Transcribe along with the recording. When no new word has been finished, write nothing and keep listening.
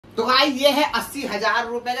तो गाइस ये है 80,000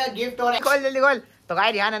 रुपए का गिफ्ट और खोल जल्दी खोल। तो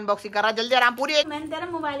गाइस रिहान अनबॉक्सिंग कर रहा, जल्दी आराम पूरी। मैंने तेरा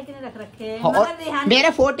मोबाइल के लिए रख रखे और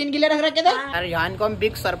मेरे 14 के लिए रख रखे थे। अरे रिहान को हम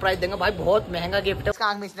बिग सरप्राइज देंगे भाई, बहुत महंगा गिफ्ट है।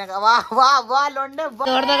 आंख मिचने का वाह वाह वाह लोंडे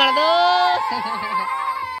कर दो।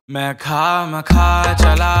 मैं खा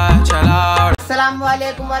चला। अस्सलाम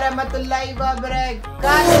वालेकुम वरहमतुल्लाहि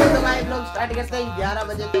वबरकातुहू। तो भाई व्लॉग स्टार्ट करते हैं 11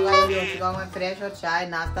 बजे। तो भाई हो चुका हूं मैं फ्रेश और चाय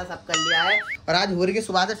नाश्ता सब कर लिया है। और आज हूर की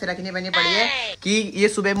सुबह से फिर रखनी बनी पड़ी है कि ये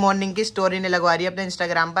सुबह मॉर्निंग की स्टोरी ने लगवा रही है अपने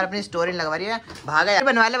इंस्टाग्राम पर, अपनी स्टोरी लगवा रही है। भागा यार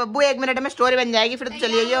बनवा ले बब्बू, 1 मिनट में स्टोरी बन जाएगी फिर तो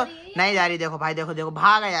चलिए जाइए। नहीं जा रही, देखो भाई देखो देखो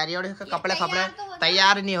भागा जा रही है। और इसका कपड़े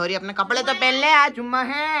तैयार नहीं हो रही, अपने कपड़े तो पहन ले, आज जुम्मा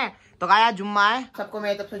है। तो कहा आज जुम्मा है, सबको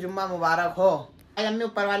मेरी तरफ से जुम्मा मुबारक हो। अम्मी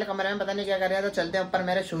ऊपर वाले कमरे में पता नहीं क्या कर रहा है, तो चलते हैं ऊपर।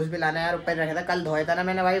 मेरे शूज भी लाना है यार, ऊपर रखा था कल धोया था ना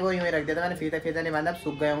मैंने भाई, वो यूं ही रख दिया था मैंने, फीते नहीं बांधा, अब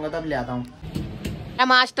सूख गए होंगे तो अब ले आता हूँ।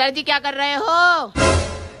 मास्टर जी क्या कर रहे हो?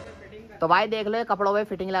 तो भाई देख लो कपड़ों पे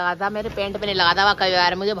फिटिंग लगा था, मेरे पेंट पे नहीं लगा था। कई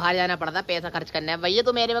बार मुझे बाहर जाना पड़ता पैसा खर्च करने, भैया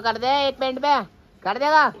तू मेरे में कर दे, एक पेंट पे कर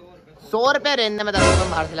देगा 100 रुपए रेंज में, 10 रुपए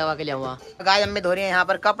बाहर से लगा के ले आऊंगा। गाय अम्मी धो रही है यहाँ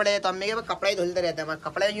पर कपड़े, तो अम्मी के कपड़े ही धुलते रहते हैं,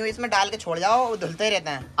 कपड़े यूं इसमें डाल के छोड़ जाओ वो धुलते ही रहते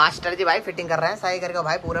हैं। मास्टर जी भाई फिटिंग कर रहे हैं सही करके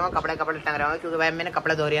भाई, पूरे में कपड़े टंग रहे हैं क्योंकि भाई मैंने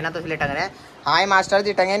कपड़े धो रही है ना तो इसलिए टंग रहे हैं। हाँ मास्टर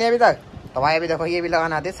जी टंगे नहीं अभी तक। तो भाई अभी देखो ये भी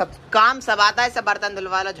लगाना आती है, सब काम सब आता है, सब बर्तन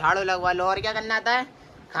धुलवा लो, झाड़ू लगवा लो, और क्या करना आता है,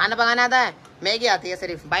 खाना पकाना आता है, मैगी आती है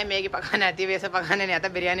सिर्फ भाई, मैगी पकाने आती है, वैसे पकाने नहीं आता,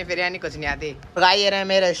 बिरयानी कुछ नहीं आती। तो गाय ये रहे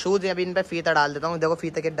मेरे शूज, अभी इन पे फीता डाल देता हूँ, देखो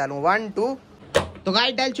फीते के डालूं 1 2। तो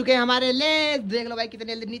गाय डाल चुके हैं हमारे ले, देख लो भाई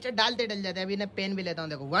कितने नीचे डालते डल जाते हैं। अभी पेन भी लेता हूँ,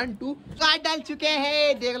 देखो 1 2 गाय डाल चुके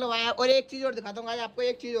हैं, देख लो भाई। और एक चीज और दिखाता हूँ आपको,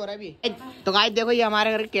 एक चीज और है अभी। तो गाय देखो ये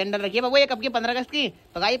हमारे घर की कैंडल रखी है बाबू, ये कब की 15 अगस्त की।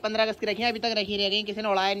 तो गाय 15 अगस्त की रखी है, अभी तक रखी रह गई, किसी ने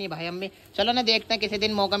उड़ाया नहीं भाई अम्मी। चलो ना देखते हैं किसी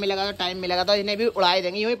दिन मौका मिलेगा तो, टाइम मिलेगा तो इन्हें भी उड़ाई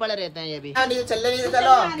देंगे, यूं ही पड़े रहते हैं ये भी। चल रही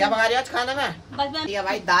चलो क्या पका रही है आज खाने में?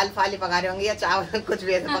 भाई दाल फाली पका रही होंगी या चावल कुछ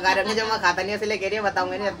भी ऐसे पका रही होंगी जो मैं खाता नहीं, इसलिए कह रही है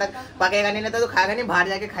बताऊंगा नहीं, जब तक पकेगा नहीं तो खाएगा नहीं, बाहर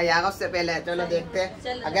जाके खाएगा उससे पहले। चलो देखते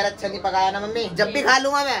हैं, अगर अच्छा नहीं पकाया ना मम्मी, जब भी खा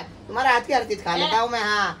लूंगा मैं तुम्हारे हाथ की हर चीज खा लेता हूँ मैं।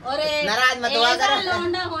 हाँ नाराज मत हुआ कर,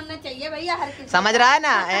 लौंडा होना चाहिए भैया हर किसी, समझ रहा है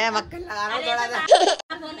ना? मक्खन लगा रहा हूँ थोड़ा सा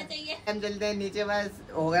होना चाहिए। हम चलते हैं नीचे, बस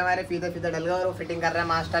हो गए हमारे फीते डल गए और वो फिटिंग कर रहे हैं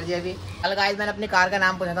मास्टर जी अभी। कल गाइस मैंने अपनी कार का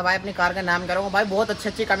नाम पूछा था भाई, अपनी कार का नाम करूँगा भाई, बहुत अच्छी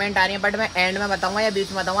अच्छी कमेंट आ रही है, बट मैं एंड में बताऊंगा या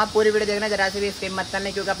बीच में बताऊंगा, पूरी वीडियो देखना, जरा से भी स्किप मत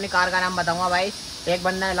करना क्योंकि अपनी कार का नाम बताऊंगा भाई। एक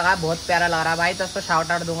बंदा ने लगा बहुत प्यारा लग रहा है भाई, तो उसको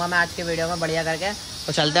शाउट आउट दूंगा मैं आज की वीडियो में बढ़िया करके।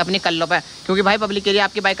 तो चलते हैं अपनी कल्लो पे, क्योंकि भाई पब्लिक के लिए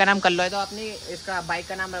आपकी बाइक का नाम कल्लो है, तो अपनी इसका बाइक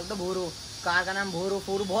का नाम रख दो भूरू, कार का नाम भूरू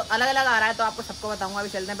फूरू, बहुत अलग अलग आ रहा है तो आपको सबको बताऊंगा। अभी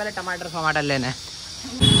चलते हैं, पहले टमाटर लेना है,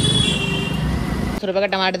 10 रुपए का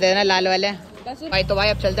टमाटर देना लाल वाले भाई। तो भाई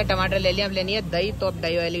अब चलते हैं, टमाटर ले लिया, अब लेनी है दही, तो अब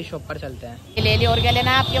दही वाली शॉप पर चलते हैं। ये ले लिया, और क्या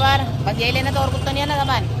लेना है आपके बार? बस यही लेना, तो और कुछ तो नहीं है ना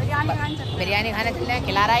सामान? बिरयानी खाने चल रहे हैं,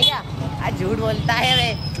 खिला रहा है क्या? आज झूठ बोलता है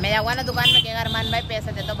वे, मैं जाऊँगा ना दुकान में, क्या अरमान भाई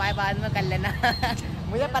पैसे दे दो भाई, बाद में कर लेना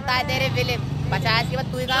मुझे पता है तेरे फिलिप 50 की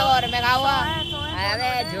बात तू ही खाओ और मैं खाऊंगा। अरे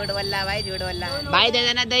झूठ बोल रहा भाई, झूठ बोल रहा भाई, दे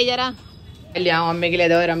देना दही जरा। ले आओ अम्मी के लिए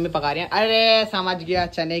दो, अम्मी पका रही है। अरे समझ गया,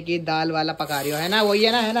 चने की दाल वाला पका रही हो है ना, वही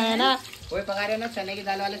है ना वही पका रही हो ना, चने की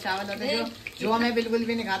दाल वाले चावल होते हैं जो मैं बिल्कुल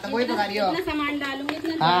भी नहीं खाता, वही पका रही हो। सामान डालूंगी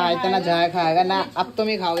हाँ इतना जाए खाएगा ना, अब तुम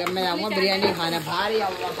ही खाओगे, अब मैं जाऊंगा बिरयानी खाना, भारी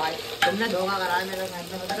आऊंगा भाई। तुमने धोखा करा है मेरे साथ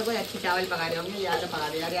में, बता कोई अच्छी चावल पका रही होंगी, यार पका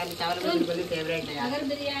रही यार, चावल बिल्कुल ही फेवरेट है यार।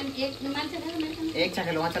 एक चख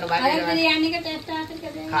लूंगा, चलो भाई बिरयानी का टेस्ट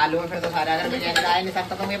खा लूंगा फिर तो सारे। अगर बिरयानी खा नहीं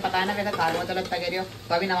सकता तो मुझे पता है ना, वैसे खा लूंगा, चलो इतना कह रही हो।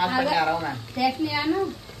 तो अभी नमाज पढ़ने आ रहा हूँ मैं,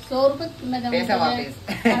 100 रुपए पैसा वापिस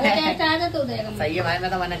तो देगा। सही है भाई, मैं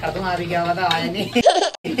तो मना कर दूंगा, अभी क्या होगा आया नहीं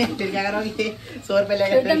फिर क्या करोगी 100 रुपए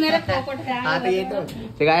लेकर। हाँ तो ये तो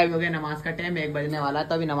हो गया, नमाज का टाइम 1 बजने वाला,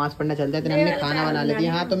 तो अभी नमाज पढ़ने चलते हैं। अम्मी खाना बना लेती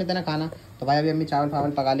है, हाँ तुम इतना खाना, तो भाई अभी अम्मी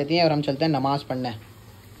चावल पका लेती है और हम चलते हैं नमाज पढ़ने।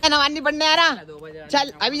 नमाज नहीं पढ़ने आ रहा,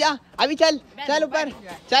 चल अभी जा, अभी चल ऊपर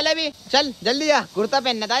चल, अभी चल जल्दी जा। कुर्ता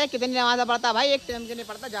पहनना था, कितनी नमाज पढ़ता भाई, एक टाइम के नहीं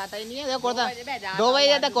पढ़ता, जाता ही नहीं है। देखो कुर्ता 2 बजे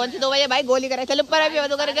जाता, कौन सी 2 बजे भाई, गोली करे, चल ऊपर अभी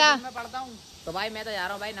वो कर क्या। तो भाई मैं तो जा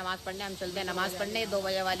रहा हूँ भाई नमाज पढ़ने, हम चलते हैं नमाज पढ़ने, 2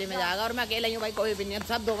 बजे वाली में जाएगा, और मैं अकेला ही हूँ भाई, कोई भी नहीं है,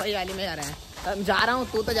 सब 2 बजे वाली में जा रहे हैं। जा रहा हूँ,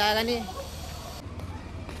 तू तो जाएगा नहीं।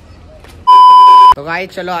 तो भाई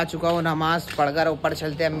चलो आ चुका हूँ, नमाज पढ़कर ऊपर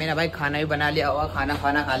चलते हैं। अम्मी ने भाई खाना भी बना लिया होगा, खाना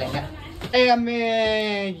खा लेंगे। अम्मी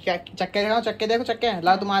क्या चक्के दिखाओ, चक्के देखो, चक्के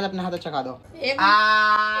लाओ, तुम आज अपने हाथ चखा दो।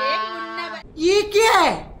 ये क्या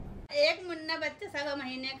है? एक मुन्ना बच्चा 7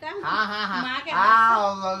 महीने का। हाँ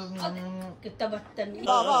कितना बदतमीज,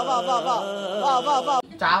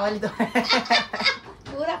 चावल तो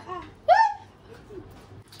पूरा खा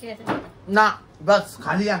ना, बस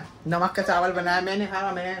खा लिया, नमक का चावल बनाया, मैंने खा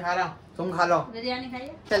रहा तुम खा लो। बिरयानी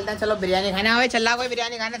खाइए। चलते हैं, चलो बिरयानी खाने। हाँ चल रहा कोई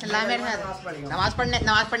बिरयानी खाने, चल रहा मेरे साथ। नमाज पढ़ने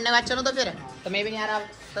के बाद चलो तो फिर तो मैं भी नहीं आ रहा।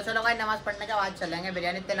 तो चलो भाई नमाज पढ़ने के बाद चलेंगे।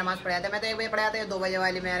 बिरयानी इतने नमाज पढ़े जाते, मैं तो 1 बजे पढ़े जाते, 2 बजे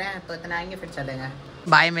वाली में आ रहे हैं, तो इतना आएंगे फिर चलेंगे।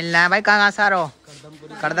 भाई मिलना है भाई, कहाँ से आ रहे हो?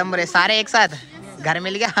 करदमपुरे सारे एक साथ, घर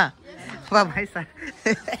मिल गया। वाह भाई सर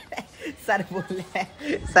सर बोले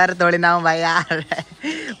सर थोड़ी ना हूँ भाई यार।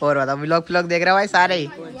 और बताओ व्लॉग देख रहे हो भाई सारे ही,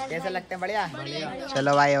 कैसे लगते हैं? बढ़िया।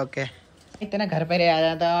 चलो भाई ओके। इतना घर पे रह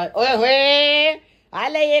जाता। ओए होए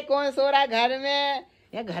अले ये कौन सो रहा है घर में?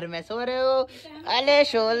 या घर में सो रहे हो? अले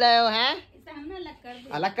सो रहे हो हैं?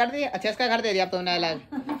 अलग कर दी। अच्छा इसका घर दे दिया अब तुमने अलग।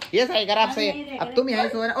 ये सही करा आपसे। अब तुम यहाँ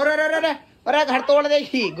सो रहे। और घर तोड़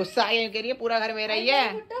देगी, गुस्सा आ गया कह रही है पूरा घर मेरा ही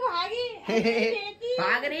है।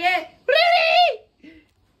 भाग रही है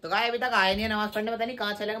तो गाय अभी तक आया नहीं है नमाज पढ़ने, पता नहीं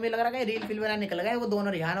कहाँ चलेगा। मुझे लग रहा है रील फिल बना निकल गए वो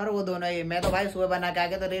दोनों, रिहान और वो दोनों ही। मैं तो भाई सुबह बना के आ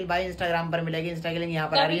गया, तो रील भाई इंस्टाग्राम पर मिलेगी। इंस्टा के लिंक यहाँ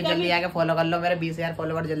पर आ रही है, जल्दी आके फॉलो कर लो। मेरे 20,000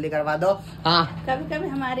 फॉलोवर जल्दी करवा दो। हाँ कभी कभी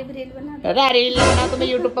हमारी भी रील बना। अरे रील बना तो मैं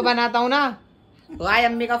यूट्यूब पर बनाता हूँ ना। भाई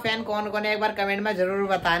अम्मी का फैन कौन कौन है एक बार कमेंट में जरूर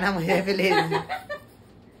बताना मुझे प्लीज।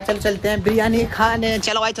 चलते हैं बिरयानी खाने।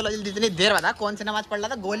 चलो भाई चलो जल्दी। इतनी देर बता कौन सी नमाज पढ़ रहा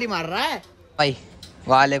था, गोली मार रहा है भाई।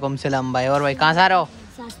 वालेकुम सलाम भाई। और भाई कहाँ से आ रहे हो?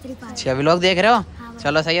 अच्छा व्लॉग देख रहे हो?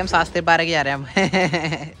 चलो सही, हम शास्त्री पार्क ही आ रहे हैं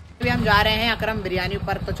अभी हम जा रहे हैं अकरम बिरयानी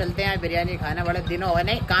पर। तो चलते हैं बिरयानी खाना। बड़े दिन हो गए,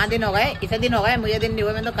 नहीं कहाँ दिन हो गए, इसे दिन हो गए, मुझे दिन नहीं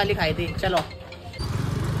हुए, मैंने तो कल ही खाई थी। चलो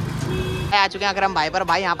आ चुके हैं अकरम भाई पर।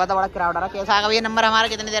 भाई यहाँ पर तो बड़ा क्राउड आ रहा है। कैसा आएगा ये नंबर हमारा,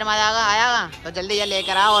 कितनी देर में आएगा? तो जल्दी ये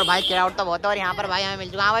लेकर आओ। और भाई क्राउड तो बहुत है। और यहाँ पर भाई हमें मिल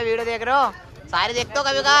चुका। हाँ भाई वीडियो देख रहे हो सारे, देखते हो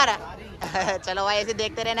कभी कार? चलो भाई ऐसे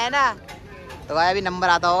देखते रहना है ना। तो भाई अभी नंबर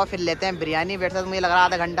आता होगा फिर लेते हैं बिरयानी। वेट से मुझे लग रहा है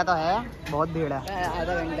आधा घंटा तो है, बहुत भीड़ है।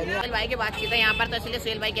 आधा घंटा भाई की बात की थी यहाँ पर, तो इसलिए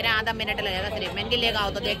सुहेल भाई कह रहे हैं आधा मिनट लगेगा सिर्फ। मैंने लेकर आओ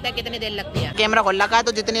तो देखते हैं कितनी देर लगती है। कैमरा खोल रखा है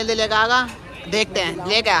तो जितनी जल्दी लेकर आएगा देखते हैं।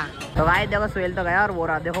 ले क्या तो भाई देखो सुहेल तो गया और वो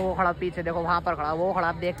रहा, देखो वो खड़ा पीछे, देखो वहाँ पर खड़ा, वो खड़ा।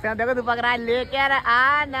 आप देखते हैं, देखो तू पकड़ा है, ले क्या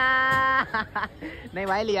आना नहीं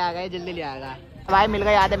भाई लिया आ गया, जल्दी लिया आएगा भाई। मिल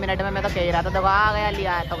गए आधे मिनट में, मैं तो कह रहा था। देखो आ गया,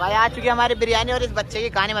 लिया है। तो भाई आ चुकी हमारी बिरयानी। और इस बच्चे की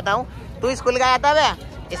कहानी बताऊं, तू स्कूल गया था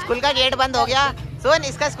वे, स्कूल का गेट बंद हो गया। सुन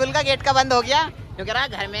इसका स्कूल का गेट का बंद हो गया। यूँ कह रहा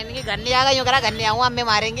घर में नहीं, घर नहीं आएगा। यूँ कह रहा घर नहीं आऊंगा, अम्मे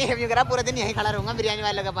मारेंगे। यूँ कह रहा पूरे दिन यहीं खड़ा रहूंगा बिरयानी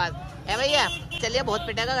वालों के पास है भैया। चलिए बहुत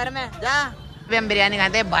पिटेगा घर में जा। अभी हम बिरयानी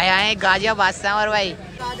खाते हैं। भाई आए गाजियाबाद से। और भाई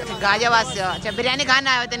गाजियाबाद से। अच्छा बिरयानी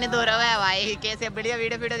खाना है, इतनी दूर है भाई। कैसे बढ़िया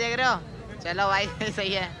वीडियो देख रहे हो? चलो भाई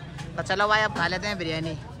सही है। तो चलो भाई अब खा लेते हैं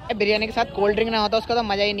बिरयानी। बिरयानी के साथ कोल्ड ड्रिंक ना होता उसका तो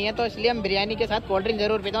मजा ही नहीं है, तो इसलिए हम बिरयानी के साथ कोल्ड ड्रिंक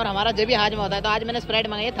जरूर पीते हैं। और हमारा जब भी हाजम होता है, तो आज मैंने स्प्राइट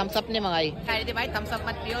मंगाई है, थम्स अप नहीं मंगाई। थी भाई थम्स अप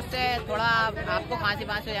मत पियो, उससे थोड़ा आपको खांसी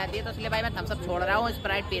हो जाती है, तो इसलिए भाई मैं थम्स अप छोड़ रहा हूँ,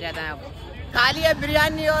 स्प्राइट पी रहता है। अब खा लिया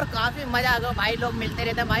बिरयानी और काफी मजा आ गया भाई। लोग मिलते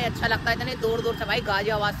रहते हैं भाई, अच्छा लगता है। इतने दूर दूर से भाई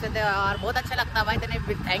गाजियाबाद से थे और बहुत अच्छा लगता है भाई।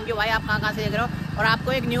 इतने थैंक यू भाई। आप कहाँ से देख रहे हो? और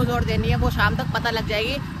आपको एक न्यूज़ और देनी है, वो शाम तक पता लग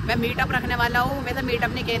जाएगी। मैं मीटअप रखने वाला हूँ। वैसे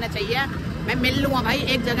मीटअप नहीं कहना चाहिए, मैं मिल लूँगा भाई।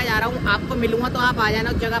 एक जगह जा रहा हूँ, आपको मिलूंगा, तो आप आ जाना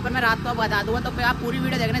उस जगह पर। मैं रात को बता दूंगा, तो फिर आप पूरी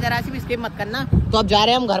वीडियो देखना, जरा सी भी स्किप मत करना। तो अब जा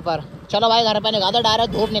रहे हैं हम घर पर। चलो भाई घर पर निकाल दो,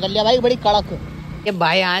 डायरेक्ट धूप निकल लिया भाई बड़ी कड़क। ये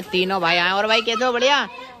भाई आए, तीनों भाई आए। और भाई कैसे हो? बढ़िया।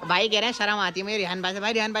 भाई कह रहे हैं शर्म आती है मुझे रिहान भाई से।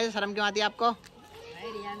 भाई रिहान भाई से शर्म क्यों आती है आपको?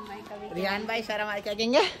 रिहान भाई शर्म आए, क्या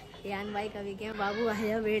कहेंगे? रिहान भाई कभी क्या बाबू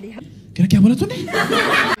आया बेड़िया। क्या बोला तूने?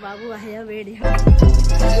 बाबू आया बेड़िया।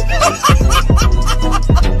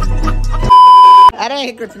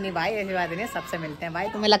 अरे कुछ नहीं भाई, ऐसी बात नहीं, सबसे मिलते हैं भाई।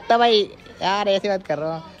 तुम्हें लगता है भाई यार ऐसी बात कर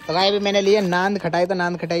रहा हूँ। तो भाई अभी मैंने लिए नान खटाई, तो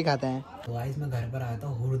नान खटाई खाते हैं। तो भाई मैं घर पर आया था,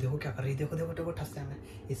 और देखो क्या कर रही है, देखो देखो देखो ठस्से में।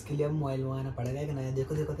 इसके लिए अब मोबाइल मंगाना पड़ेगा एक नया।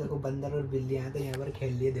 देखो देखो देखो बंदर और बिल्ली आए तो यहाँ पर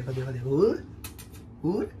खेल लिए। देखो देखो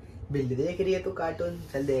देखो बिल्ली देख रही है तो कार्टून,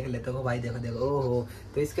 चल देख लेते हो भाई। देखो देखो ओहो।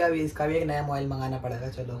 तो इसका भी एक नया मोबाइल मंगाना पड़ेगा।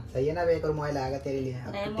 चलो सही है ना, एक और मोबाइल आएगा तेरे लिए।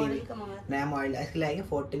 नया मोबाइल इसके लिए आएंगे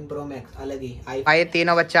 14 Pro Max अलग ही। भाई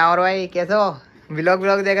तीनों बच्चा। और भाई कैसे हो?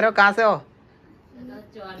 व्लॉग देख रहे हो? कहाँ से हो?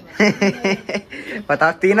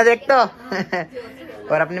 बताओ तीनों देखते हो?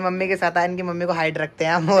 और अपनी मम्मी के साथ इनकी मम्मी को हाइड रखते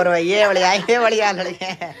हैं हम। और भाई ये बढ़िया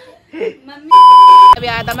लड़के अभी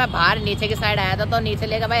आया था मैं बाहर, नीचे की साइड आया था, तो नीचे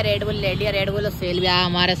लेकर भाई रेड बुल ले लिया। रेड बुल सेल भी आया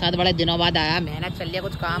हमारे साथ, बड़े दिनों बाद आया। मेहनत चल रही है,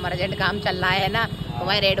 कुछ काम अर्जेंट काम चल रहा है ना, तो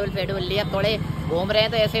भाई रेड बुल लिया। थोड़े घूम रहे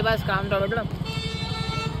हैं तो ऐसे ही बस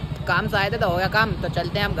काम से आए थे तो हो गया काम। तो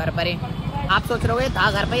चलते हैं हम घर पर ही। आप सोच रहे हो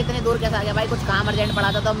था घर पर इतनी दूर कैसे आ गया? भाई कुछ काम अर्जेंट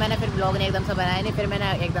पड़ा था, तो मैंने फिर ब्लॉग ने एकदम से बनाया नहीं, फिर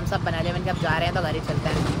मैंने एकदम सब बना लिया। मैंने अब जा रहे हैं तो घर ही चलते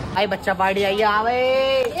हैं। भाई बच्चा पार्टी आइए, आ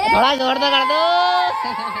भाई थोड़ा जोर से कर दो।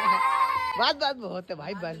 बात बहुत है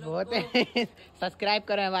भाई, बस बहुत है। सब्सक्राइब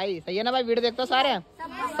करें भाई, सही है ना भाई? वीडियो देखते हो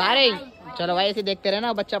सारे चलो भाई ऐसे देखते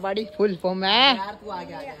रहना, बच्चा पार्टी फुल फॉर्म में है।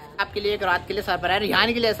 आपके लिए एक रात के लिए सरप्राइज,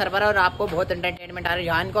 रिहान के लिए सरप्राइज, और आपको बहुत एंटरटेनमेंट आ रहा है।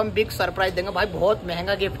 रिहान को हम बिग सरप्राइज देंगे भाई, बहुत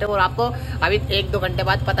महंगा गिफ्ट है और आपको अभी 1-2 घंटे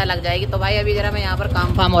बाद पता लग जाएगी। तो भाई अभी जरा मैं यहाँ पर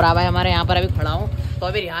काम फार्म हो रहा है हमारे यहाँ पर, अभी खड़ा हूँ। तो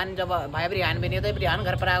अभी रिहान जब भाई अभी रिहान भी नहीं होता, रिहान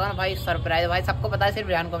घर पर आएगा ना भाई, सरप्राइज भाई सबको पता है, सिर्फ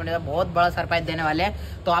रिहान को मिलेगा, बहुत बड़ा सरप्राइज देने वाले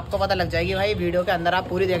हैं। तो आपको पता लग जाएगी भाई वीडियो के अंदर, आप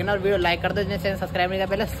पूरी देखना और वीडियो लाइक कर दो। जिन्हें चैनल सब्सक्राइब नहीं किया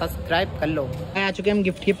पहले सब्सक्राइब कर लो। आ चुके हम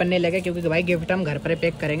गिफ्ट की पन्ने लगे, क्योंकि भाई गिफ्ट हम घर पर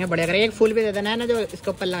पैक करेंगे, बढ़िया करेंगे। एक फूल भी दे देना है ना जो इसके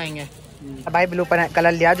ऊपर लगाएंगे। भाई ब्लू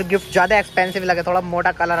कलर लिया, जो गिफ्ट ज्यादा एक्सपेंसिव लगे, थोड़ा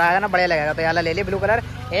मोटा कलर आएगा ना बढ़िया लगेगा, तो यार ले लिया ब्लू कलर।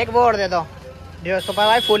 एक वो और दे दो जो उसके ऊपर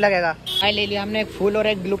भाई फूल लगेगा। भाई ले लिया हमने एक फूल और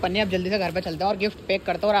एक ब्लू पन्नी। अब जल्दी से घर पे चलते हैं और गिफ्ट पैक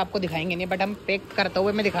करते हैं, और आपको दिखाएंगे नहीं, बट हम पैक करते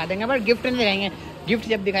हुए मैं दिखा देंगे, बट गिफ्ट नहीं दिखाएंगे। गिफ्ट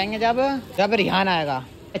जब दिखाएंगे जब रिहान आएगा।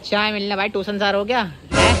 अच्छा है मिलना भाई, ट्यूशन सार हो गया।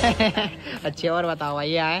 अच्छे, और बताओ भाई,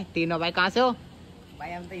 ये आए तीनों भाई, कहाँ से हो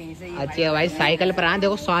भाई? हम तो यहीं से ही। अच्छे भाई, साइकिल पर आए,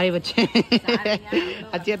 देखो सारे बच्चे।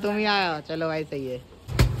 अच्छे तुम ही आए हो, चलो भाई सही है।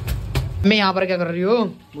 मैं यहाँ पर क्या कर रही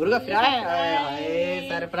हूँ? मुर्गा फ्राई।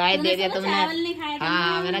 सरप्राइज दे दिया तुमने।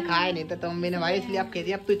 हाँ मैंने खाया नहीं, तो तुम भी ने भाई, इसलिए आप कह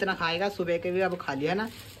दिया अब तू इतना खाएगा, सुबह के भी अब खा लिया ना।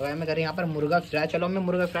 तो भाई मैं कर रही यहाँ पर मुर्गा फ्राई। चलो मैं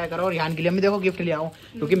मुर्गा फ्राई करो, और यहाँ के लिए मैं देखो गिफ्ट ले आऊँ,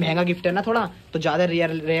 क्योंकि महंगा गिफ्ट है ना थोड़ा, तो ज्यादा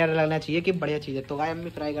रेयर लगना चाहिए कि बढ़िया चीज है। तो भाई अम्मी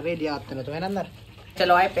फ्राई कर रही है, लिया आते ना तो है ना अंदर।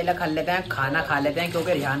 चलो भाई पहले खा लेते हैं, खाना खा लेते हैं,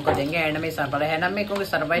 क्योंकि रिहान को देंगे एंड में सरप्राइज है ना में, क्योंकि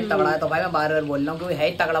सरप्राइज तगड़ा है। तो भाई मैं बार बार बोल रहा हूँ क्योंकि है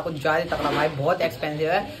ही तगड़ा, कुछ ज्यादा तगड़ा भाई, बहुत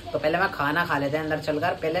एक्सपेंसिव है। तो पहले मैं खाना खा लेते हैं अंदर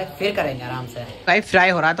चलकर, पहले फिर करेंगे आराम से। भाई फ्राई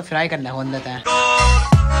हो रहा है तो फ्राई करना खोल देते हैं।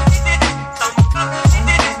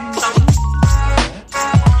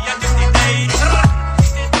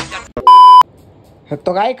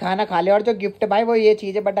 तो भाई खाना खा ले, और जो गिफ्ट भाई वो ये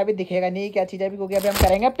चीज है, बट अभी दिखेगा नहीं क्या चीज है अभी, क्योंकि अभी हम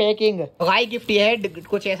करेंगे पैकिंग। तो भाई गिफ्ट ये है,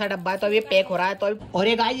 कुछ ऐसा डब्बा है, तो अभी ये पैक हो रहा है। तो और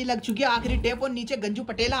ये गाइस ये लग चुकी है आखिरी टेप, और नीचे गंजू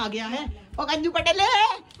पटेला आ गया है। और गंजू पटेले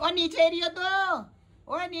और नीचे एरियो, तो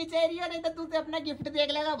और नीचे एरियो, नहीं तो तू तो अपना गिफ्ट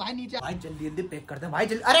देख लेगा भाई नीचे। भाई जल्दी जल्दी पैक कर दे भाई,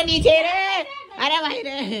 जल्दी। अरे नीचे रे, अरे भाई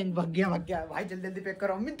रे, भग गया भाई, जल्दी जल्दी पैक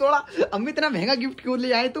करो। अम्मी इतना महंगा गिफ्ट क्यों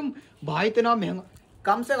ले आए तुम भाई? इतना महंगा,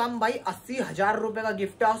 कम से कम भाई 80,000 रुपए का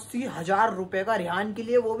गिफ्ट है। 80,000 रुपए का रिहान के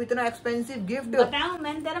लिए, वो भी इतना एक्सपेंसिव गिफ्ट। बताऊं,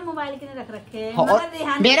 मैंने तेरा मोबाइल के लिए रख रखे हैं,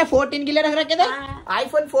 मेरे 14 के लिए रख रखे थे।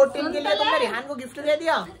 आईफोन 14 के लिए तुमने रिहान को गिफ्ट दे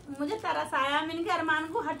दिया। मुझे तरस आया, मैंने कहा अरमान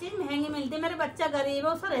को हर चीज महंगी मिलती है, मेरे बच्चा गरीब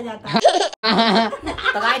है, उससे रह जाता है।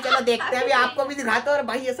 तो भाई चलो देखते हैं, अभी आपको भी दिखाते हैं। और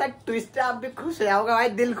भाई ऐसा ट्विस्ट है, आप भी खुश रहोगे भाई,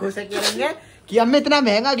 दिल खुश है करेंगे कि हमने इतना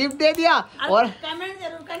महंगा गिफ्ट दे दिया। और कमेंट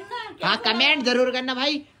जरूर करना। हाँ कमेंट जरूर करना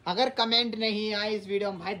भाई, अगर कमेंट नहीं आए इस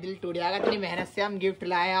वीडियो में भाई दिल टूट जाएगा। इतनी मेहनत से हम गिफ्ट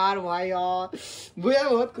लाए यार भाई, और मुझे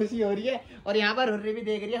बहुत खुशी हो रही है। और यहाँ पर हुर्री भी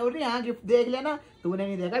देख रही है। हुर्री यहाँ गिफ्ट देख लेना, तूने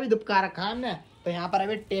नहीं देखा, अभी दुपका रखा हमने। तो यहाँ पर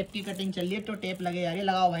अभी टेप की कटिंग चल रही है, तो टेप लगे जा रही है,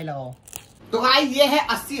 लगाओ भाई लगाओ। तो भाई ये है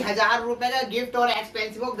 80,000 रुपए का गिफ्ट, और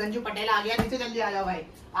एक्सपेंसिव। गंजू पटेल आ गया, नीचे जल्दी आ जाओ भाई,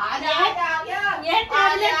 आ जाओ।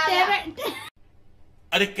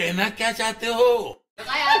 अरे कहना क्या चाहते हो?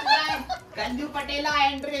 गंजू पटेला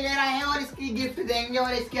एंट्री ले रहे हैं, और इसकी गिफ्ट देंगे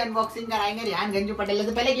और इसकी अनबॉक्सिंग कराएंगे रिहान गंजू पटेला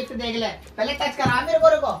से। पहले गिफ्ट देख ले, पहले टच करा मेरे को,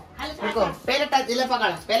 रुको पहले टच ले,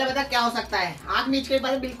 पकड़ पहले, बता क्या हो सकता है। आँख मीच के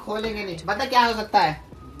बाद बिल खोलेंगे नहीं, बता क्या हो सकता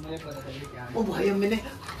है। ओ भाई अम्मी ने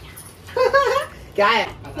क्या है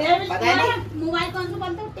पता है ना? मोबाइल कौन सा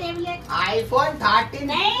बोलते हो? टेबलेट, आईफोन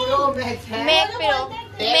 13 प्रो मैक्स है।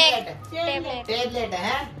 टेबलेट है,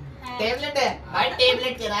 टेबलेट है भाई,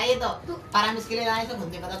 टेबलेट कह रहा है ये तो, पर हम इसके लिए लाए तो खुद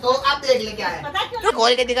नहीं पता। तो अब देख ले क्या है,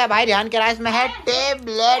 खोल के दिखा भाई रिहान के राइस में है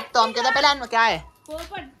टेबलेट। तो हम कहते पहले क्या है,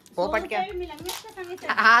 पोपट क्या?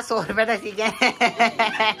 हाँ 100 रुपए तो ठीक है।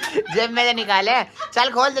 जेब में से निकाले, चल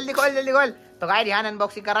खोल जल्दी, खोल। तो भाई रिहान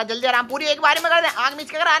अनबॉक्सिंग कर रहा है, जल्दी आराम, पूरी एक बार में कर दे। आंख मीच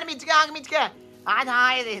के कर, आंख मीच के आज।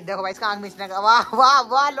 हाँ ये देखो भाई, इसका आंख मीचने का, वाह वाह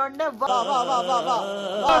वाह लोंडे, वाह वाह वाह वाह वाह।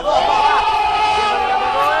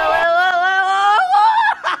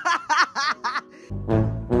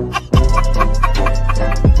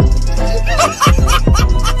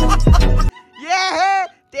 ये है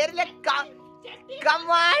तेरे लिए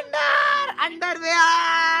कमांडर अंडरवेयर।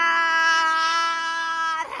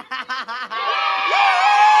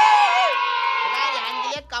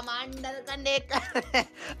 कमांडर का नेकर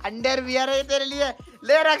अंडरवियर है तेरे लिए,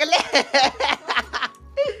 ले रख ले।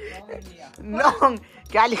 नो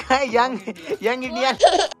क्या लिखा है, यंग इंडियन।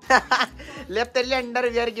 ले तेरे लिए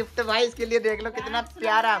अंडरवियर गिफ्ट भाई, इसके लिए देख लो कितना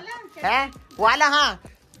प्यारा है वाला। हाँ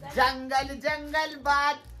जंगल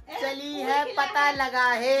बात चली है, पता लगा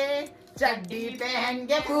है, चड्डी पहन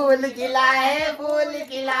के फूल खिला है।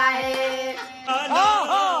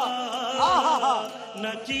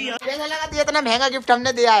 कैसा लगा? इतना महंगा गिफ्ट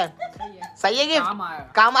हमने दिया है, सही है गिफ्ट,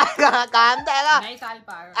 काम आएगा, काम तो आएगा, नए साल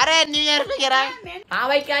पर। अरे न्यू ईयर पे गिरा है। हाँ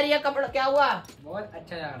भाई क्या रही है कपड़ा, क्या हुआ? बहुत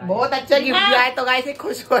अच्छा लग रहा है, बहुत अच्छा गिफ्ट दिया है तो गाइस से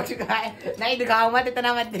खुश हो चुका है। नहीं दिखाओ मत,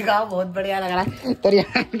 इतना मत दिखाओ, बहुत बढ़िया लग रहा है। तो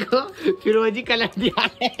रियान को फिरोजी कलर दिया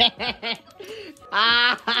है।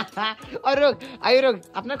 और रुक अभी रुक,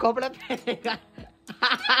 अपना खोपड़ा पहनेगा।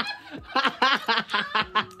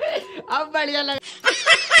 अब बढ़िया लग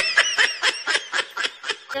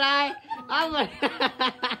रहा है, अब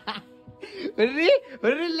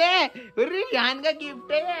रियान का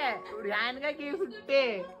गिफ्ट है, रियान का गिफ्ट है।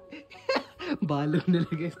 बाल होने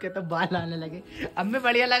लगे इसके, तो बाल आने लगे। अब मैं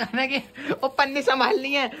बढ़िया लगाना कि वो पन्नी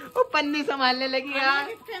संभालनी है, वो पन्नी संभालने लगी यार।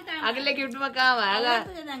 अगले गिफ्ट में काम आएगा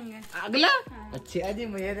अगला। अच्छा जी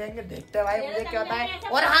मुझे देंगे, देखते भाई मुझे क्या होता है।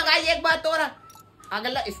 और हाँ गाइस एक बात और,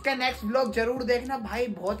 अगला इसका नेक्स्ट व्लॉग जरूर देखना भाई,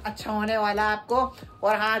 बहुत अच्छा होने वाला है आपको।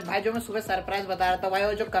 और हाँ भाई जो मैं सुबह सरप्राइज बता रहा था भाई,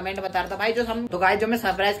 वो जो कमेंट बता रहा था भाई, जो हम तो गाइस जो मैं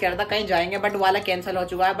सरप्राइज कह रहा था कहीं जाएंगे, बट वाला कैंसिल हो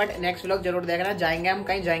चुका है। बट नेक्स्ट व्लॉग जरूर देखना, जाएंगे हम,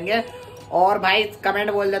 कहीं जाएंगे। और भाई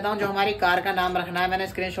कमेंट बोल देता हूँ, जो हमारी कार का नाम रखना है, मैंने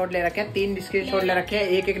स्क्रीनशॉट ले रखे हैं, 3 स्क्रीनशॉट ले रखे हैं,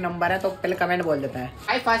 एक नंबर है, तो पहले कमेंट बोल देता है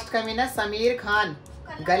भाई। फर्स्ट कमेंट है समीर खान,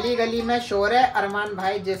 गली गली में शोर है, अरमान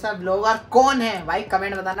भाई जैसा ब्लॉगर कौन है? भाई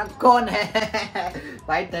कमेंट बताना कौन है।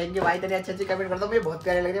 भाई थैंक यू भाई, तेरे अच्छी कमेंट करता हूँ, मुझे बहुत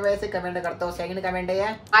प्यारे लग रही है भाई, ऐसे कमेंट करता हूँ। सेकंड कमेंट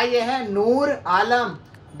है भाई, ये है नूर आलम,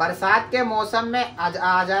 बरसात के मौसम में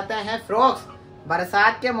आ जाते हैं फ्रॉक्स,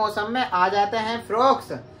 बरसात के मौसम में आ जाते हैं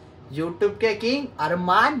फ्रॉक्स, यूट्यूब के किंग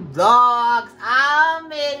अरमान व्लॉग्स, आ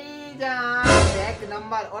मेरी जान, एक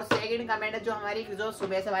नंबर। और सेकंड कमेंट है जो हमारी, जो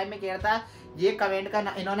सुबह से भाई मैं कह रहा था, ये कमेंट का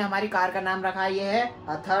इन्होंने हमारी कार का नाम रखा है, ये है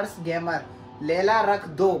अथर्स गेमर, लेला रख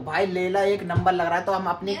दो। भाई लेला एक नंबर लग रहा है, तो हम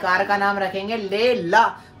अपनी कार का नाम रखेंगे लेला।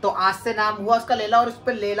 तो आज से नाम हुआ उसका लेला, और उस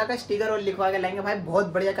पर लेला का स्टिकर और लिखवा के लेंगे। भाई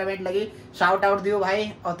बहुत बढ़िया कमेंट लगी, शाउट आउट दियो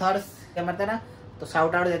भाई अथर्स गेमर थे ना, तो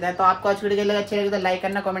शाउट आउट देते हैं। तो आपको आज वीडियो अच्छी लगी तो लाइक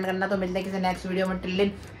करना, कमेंट करना। तो मिलते हैं किसी नेक्स्ट वीडियो में, टिल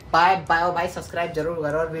दिन बाय बाय। भाई सब्सक्राइब जरूर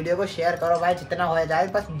करो और वीडियो को शेयर करो भाई, जितना हो जाए,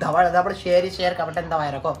 बस धबड़ धबड़ शेयर ही शेयर का बटन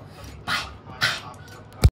दबाए रखो।